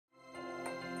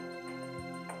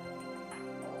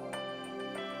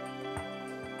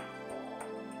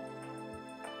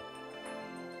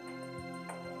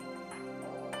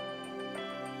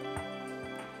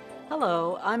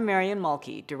Hello, I'm Marian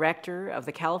Mulkey, Director of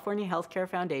the California Healthcare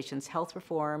Foundation's Health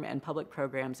Reform and Public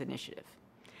Programs Initiative.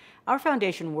 Our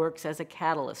foundation works as a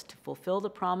catalyst to fulfill the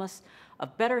promise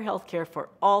of better health care for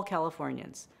all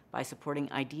Californians by supporting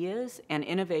ideas and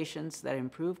innovations that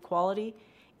improve quality,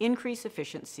 increase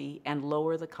efficiency, and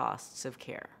lower the costs of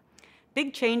care.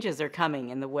 Big changes are coming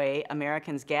in the way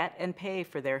Americans get and pay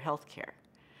for their health care.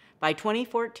 By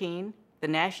 2014, the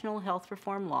National Health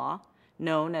Reform Law,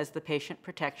 known as the Patient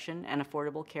Protection and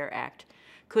Affordable Care Act,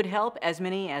 could help as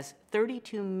many as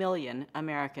 32 million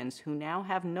Americans who now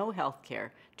have no health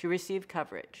care to receive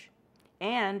coverage.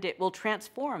 And it will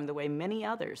transform the way many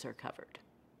others are covered.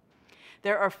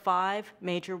 There are 5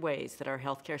 major ways that our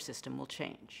healthcare system will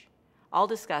change. I'll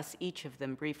discuss each of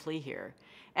them briefly here,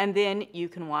 and then you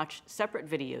can watch separate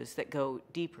videos that go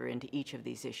deeper into each of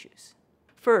these issues.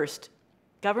 First,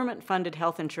 government-funded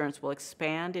health insurance will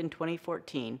expand in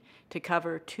 2014 to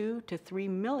cover 2 to 3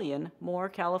 million more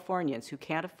Californians who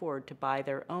can't afford to buy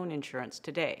their own insurance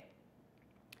today.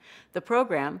 The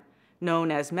program,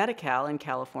 known as Medi-Cal in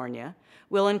California,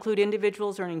 will include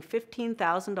individuals earning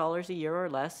 $15,000 a year or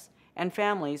less and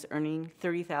families earning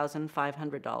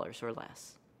 $30,500 or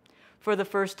less. For the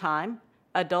first time,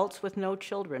 adults with no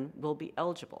children will be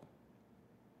eligible.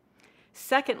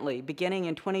 Secondly, beginning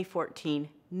in 2014,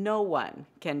 no one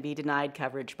can be denied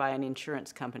coverage by an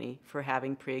insurance company for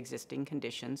having pre-existing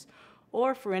conditions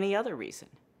or for any other reason.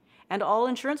 And all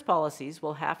insurance policies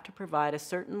will have to provide a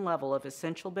certain level of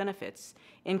essential benefits,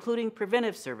 including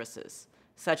preventive services,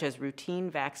 such as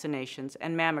routine vaccinations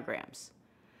and mammograms.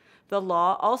 The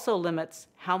law also limits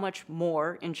how much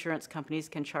more insurance companies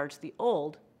can charge the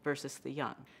old versus the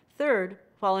young. Third,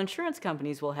 while insurance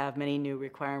companies will have many new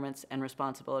requirements and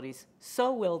responsibilities,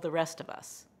 so will the rest of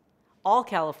us. All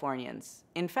Californians,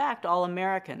 in fact, all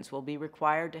Americans, will be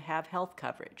required to have health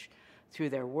coverage through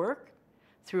their work,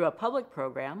 through a public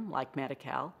program like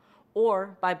Medi-Cal,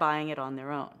 or by buying it on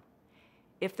their own.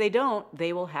 If they don't,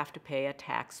 they will have to pay a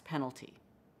tax penalty.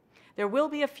 There will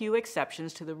be a few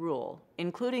exceptions to the rule,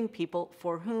 including people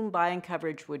for whom buying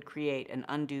coverage would create an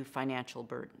undue financial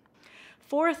burden.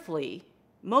 Fourthly,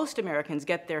 most Americans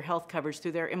get their health coverage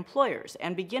through their employers,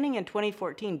 and beginning in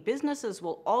 2014, businesses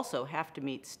will also have to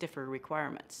meet stiffer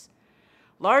requirements.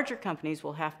 Larger companies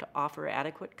will have to offer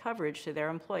adequate coverage to their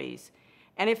employees,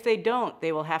 and if they don't,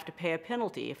 they will have to pay a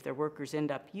penalty if their workers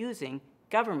end up using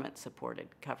government-supported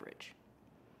coverage.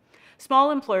 Small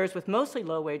employers with mostly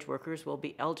low-wage workers will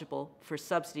be eligible for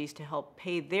subsidies to help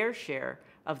pay their share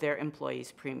of their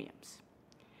employees' premiums.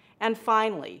 And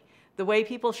finally, the way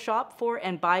people shop for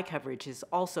and buy coverage is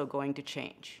also going to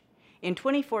change. In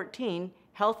 2014,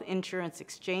 health insurance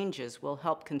exchanges will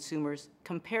help consumers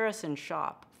comparison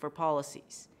shop for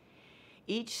policies.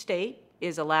 Each state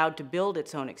is allowed to build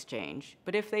its own exchange,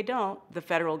 but if they don't, the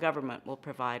federal government will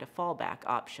provide a fallback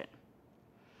option.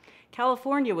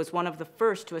 California was one of the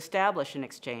first to establish an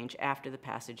exchange after the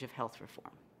passage of health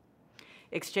reform.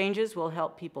 Exchanges will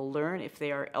help people learn if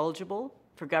they are eligible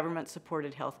for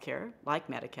government-supported health care, like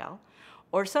Medi-Cal,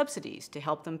 or subsidies to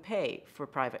help them pay for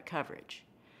private coverage.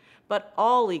 But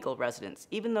all legal residents,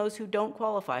 even those who don't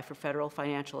qualify for federal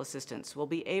financial assistance, will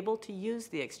be able to use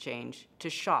the exchange to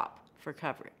shop for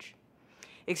coverage.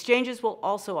 Exchanges will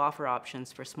also offer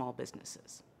options for small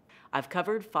businesses. I've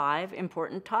covered 5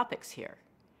 important topics here: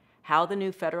 how the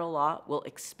new federal law will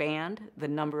expand the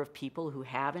number of people who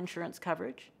have insurance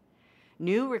coverage,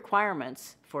 new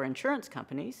requirements for insurance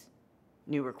companies,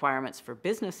 new requirements for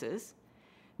businesses,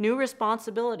 new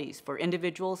responsibilities for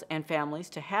individuals and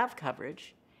families to have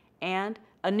coverage, and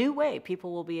a new way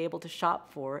people will be able to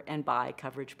shop for and buy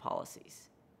coverage policies.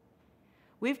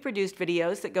 We've produced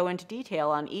videos that go into detail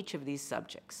on each of these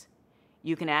subjects.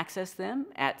 You can access them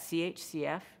at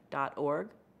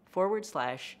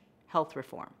chcf.org/health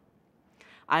reform.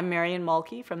 I'm Marian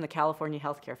Mulkey from the California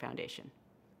Healthcare Foundation.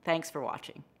 Thanks for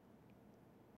watching.